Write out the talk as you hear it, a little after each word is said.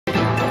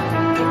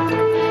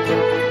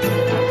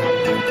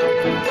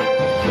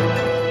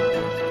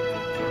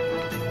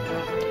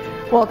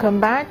Welcome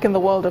back. In the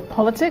world of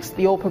politics,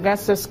 the All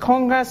Progressives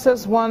Congress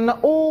has won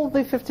all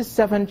the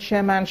 57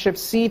 chairmanship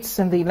seats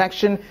in the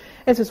election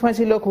into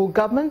 20 local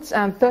governments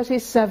and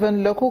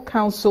 37 local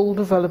council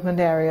development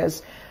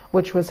areas,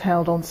 which was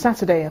held on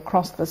Saturday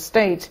across the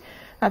state.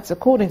 That's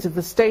according to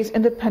the State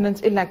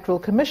Independent Electoral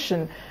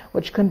Commission,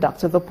 which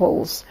conducted the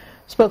polls.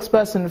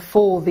 Spokesperson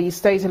for the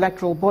state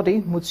electoral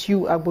body,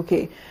 Mutiu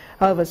Agbuke,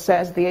 however,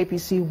 says the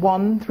APC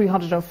won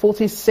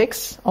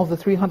 346 of the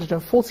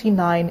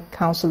 349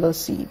 councillor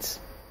seats.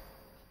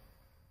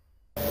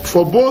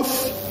 For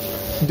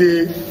both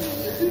the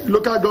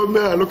local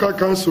government and local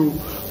council,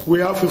 we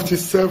have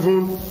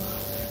 57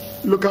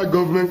 local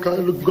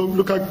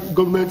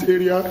government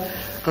area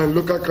and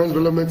local council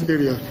development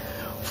area.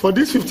 For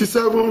these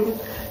 57,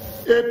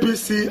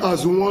 APC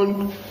has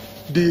won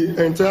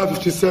the entire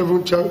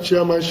 57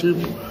 chairmanship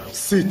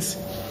seats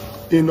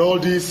in all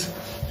these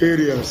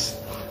areas,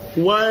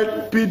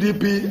 while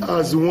PDP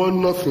has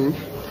won nothing,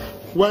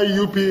 while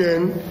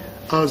UPN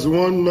has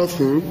won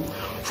nothing.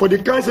 For the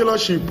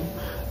councillorship,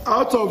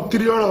 out of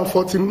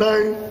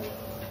 349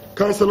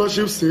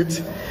 councillorship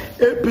seats,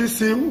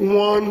 APC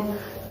won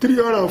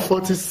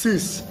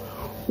 346,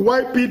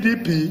 while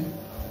PDP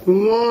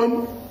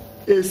won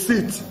a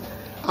seat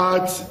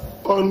at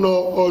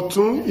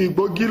Ono-Otun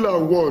Igbogila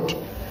Ward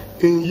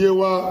in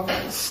Yewa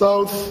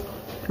South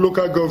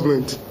local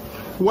government,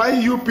 while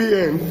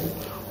UPN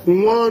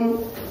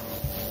won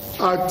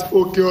at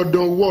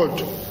Okeodon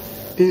Ward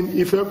in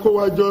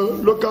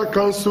Ifekowajo local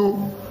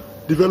council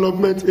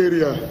development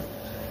area,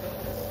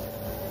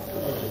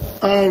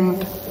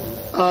 and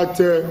at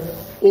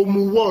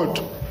Omu Ward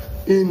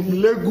in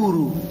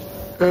Leguru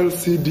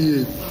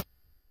LCDA.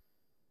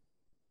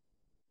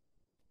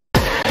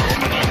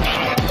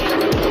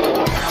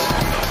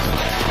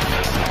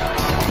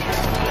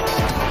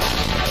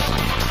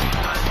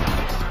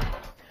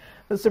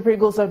 The Super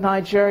Eagles of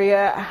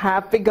Nigeria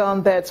have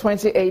begun their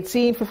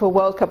 2018 FIFA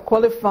World Cup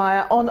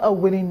qualifier on a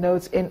winning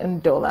note in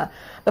Ndola.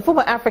 The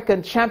former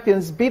African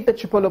champions beat the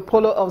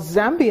Chipolopolo of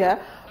Zambia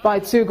by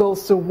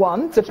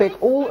 2-1 to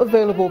pick all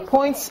available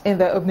points in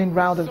their opening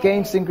round of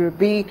games in Group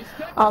B.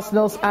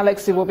 Arsenal's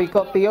Alex Iwobi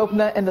got the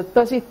opener in the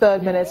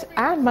 33rd minute,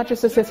 and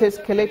Manchester City's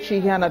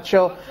Kelechi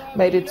Iheanacho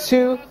made it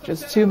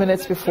just 2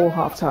 minutes before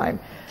half-time.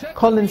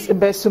 Collins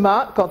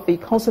Mbesuma got the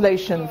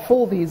consolation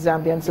for the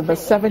Zambians in the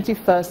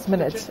 71st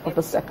minute of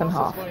the second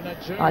half.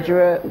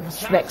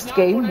 Nigeria's next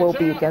game will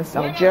be against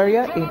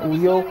Algeria in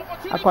Uyo,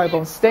 Akwa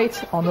Ibom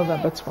State on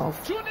November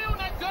 12th.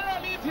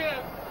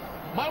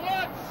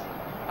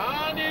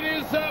 And it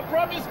is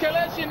promised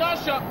Kelechi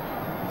Iheanacho.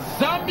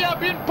 Zambia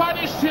being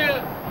punished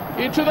here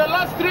into the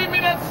last 3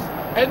 minutes,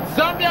 and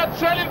Zambia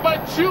trailing by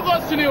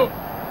 2-0.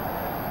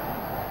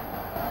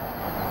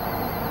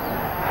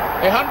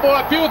 A handball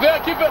appeal there,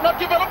 not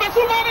given.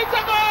 Mbesuma, it's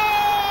a goal!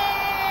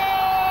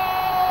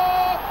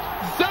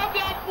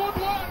 Zambia would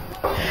win.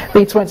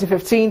 The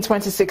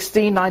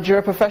 2015-2016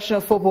 Nigeria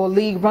Professional Football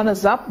League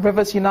runners-up,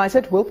 Rivers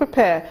United, will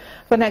prepare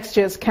for next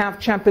year's CAF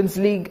Champions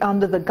League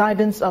under the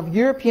guidance of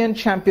European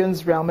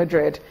champions Real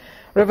Madrid.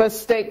 Rivers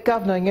State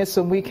Governor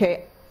Nyesom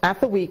Wike at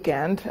the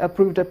weekend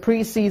approved a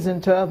pre-season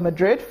tour of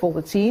Madrid for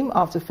the team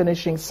after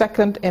finishing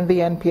second in the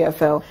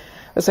NPFL.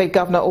 The state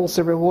governor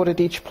also rewarded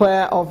each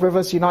player of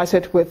Rivers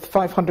United with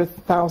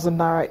 500,000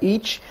 naira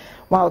each,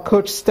 while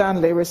coach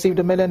Stanley received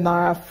 ₦1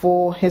 million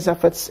for his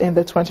efforts in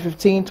the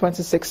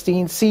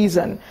 2015-2016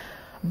 season.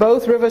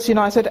 Both Rivers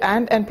United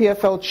and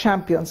NPFL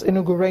champions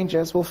Enugu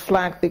Rangers will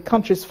flag the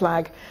country's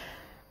flag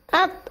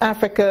at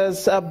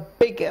Africa's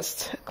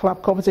biggest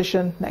club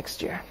competition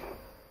next year.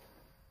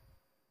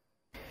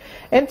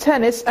 In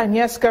tennis,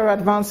 Agnieszka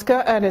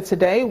Radwanska earlier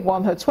today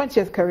won her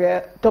 20th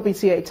career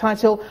WTA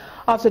title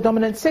after a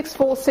dominant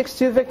 6-4,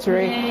 6-2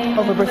 victory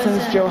over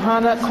Britain's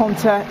Johanna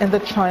Konta in the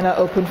China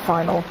Open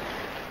final.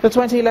 The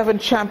 2011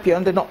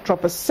 champion did not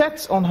drop a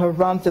set on her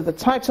run to the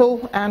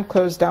title and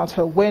closed out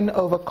her win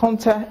over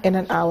Konta in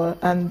 1 hour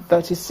and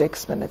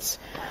 36 minutes.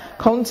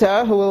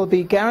 Konta, who will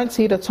be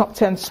guaranteed a top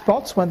 10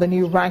 spot when the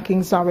new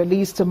rankings are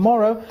released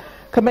tomorrow,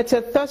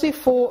 committed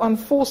 34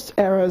 unforced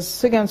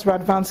errors against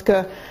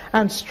Radwanska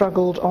and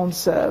struggled on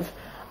serve.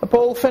 The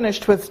ball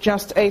finished with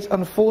just 8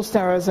 unforced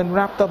errors and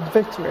wrapped up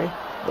victory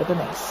with an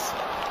ace.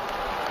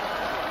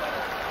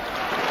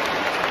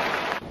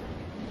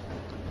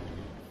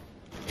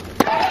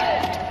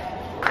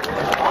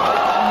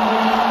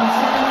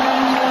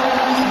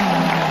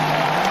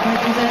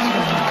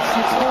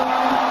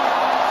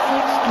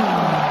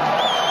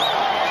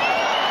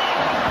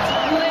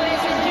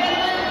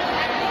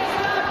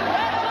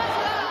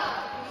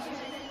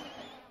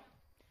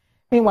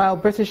 Meanwhile,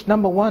 British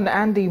number 1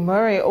 Andy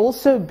Murray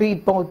also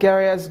beat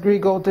Bulgaria's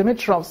Grigor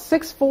Dimitrov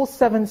 6-4,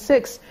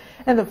 7-6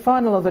 in the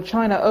final of the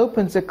China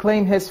Open to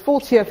claim his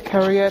 40th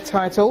career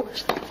title.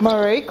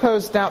 Murray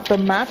closed out the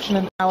match in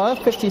 1 hour,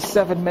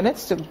 57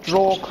 minutes to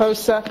draw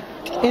closer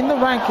in the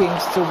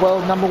rankings to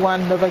world number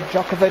 1 Novak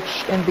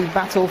Djokovic in the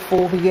battle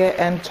for the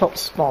year-end top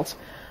spot.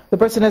 The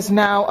Briton is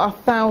now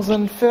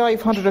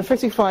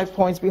 1,555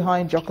 points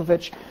behind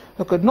Djokovic,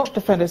 who could not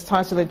defend his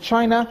title in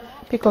China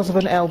because of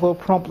an elbow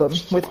problem,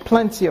 with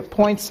plenty of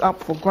points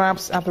up for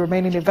grabs at the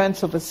remaining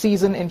events of the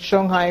season in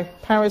Shanghai,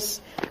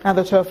 Paris, and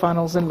the Tour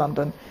finals in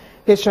London.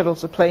 He is scheduled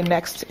to play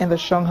next in the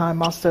Shanghai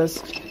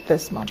Masters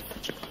this month.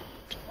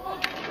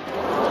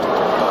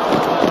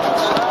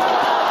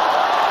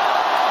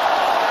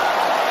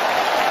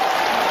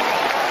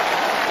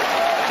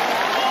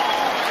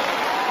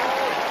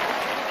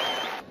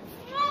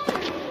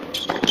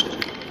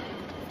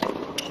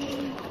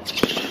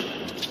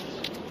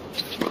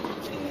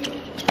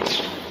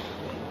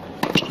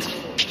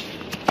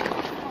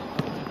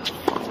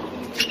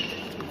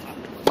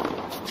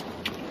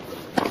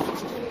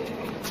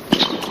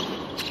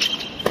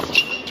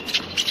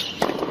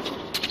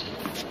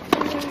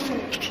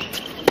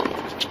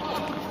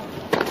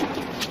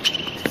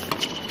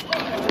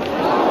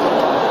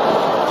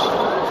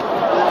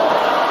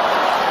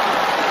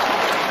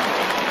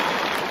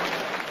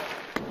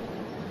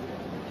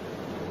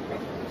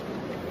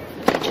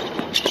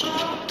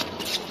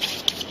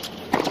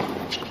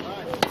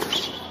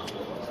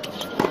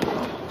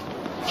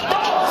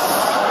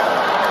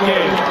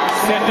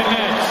 Set the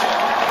net.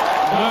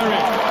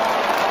 Murray.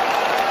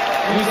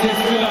 Uses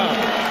Villa.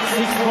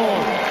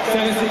 6-4.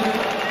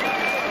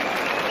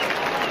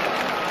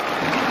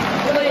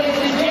 7-6. Ladies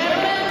and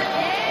gentlemen,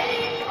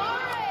 Andy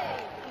Murray.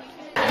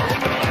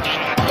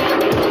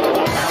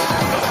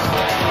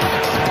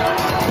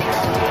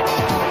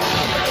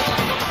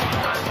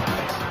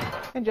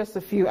 In just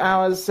a few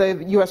hours,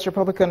 U.S.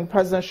 Republican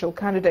presidential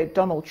candidate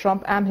Donald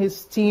Trump and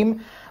his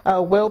team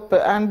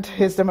and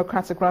his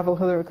Democratic rival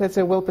Hillary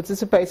Clinton will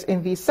participate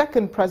in the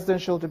second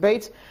presidential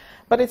debate.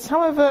 But it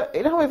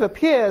however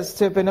appears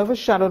to have been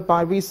overshadowed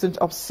by recent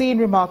obscene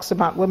remarks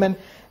about women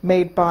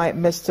made by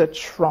Mr.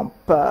 Trump.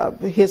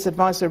 His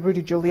advisor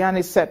Rudy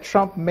Giuliani said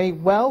Trump may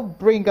well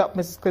bring up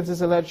Mrs.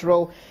 Clinton's alleged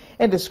role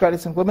in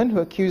discrediting women who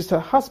accused her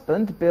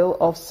husband, Bill,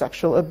 of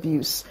sexual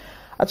abuse.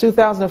 A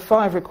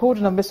 2005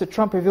 recording of Mr.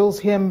 Trump reveals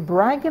him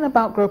bragging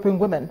about groping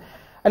women.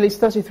 At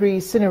least 33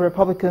 senior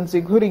Republicans,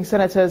 including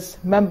senators,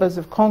 members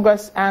of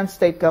Congress, and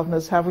state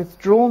governors, have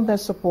withdrawn their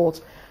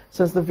support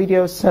since the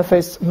video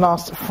surfaced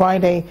last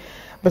Friday.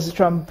 Mr.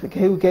 Trump,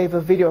 who gave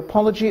a video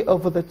apology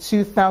over the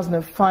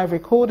 2005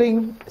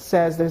 recording,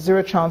 says there's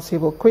zero chance he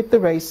will quit the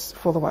race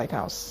for the White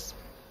House.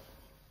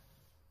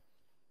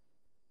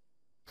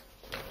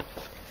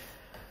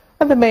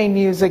 And the main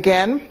news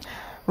again.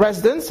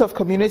 Residents of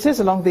communities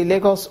along the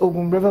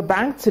Lagos-Ogun River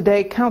bank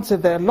today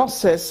counted their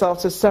losses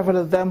after several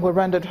of them were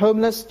rendered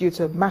homeless due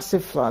to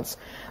massive floods.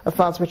 The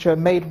floods, which are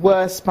made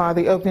worse by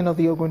the opening of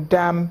the Ogun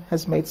Dam,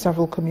 has made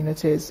several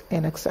communities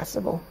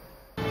inaccessible.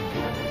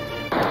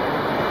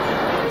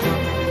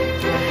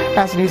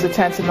 That's news at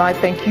 10 tonight.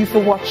 Thank you for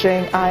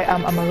watching. I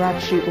am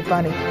Amarachi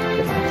Ubani.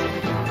 Good night.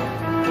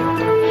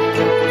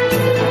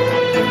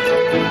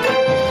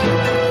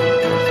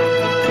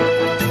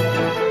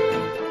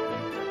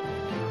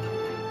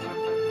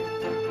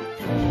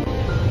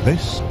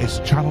 This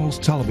is Channels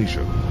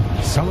Television,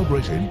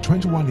 celebrating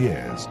 21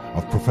 years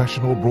of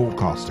professional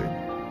broadcasting.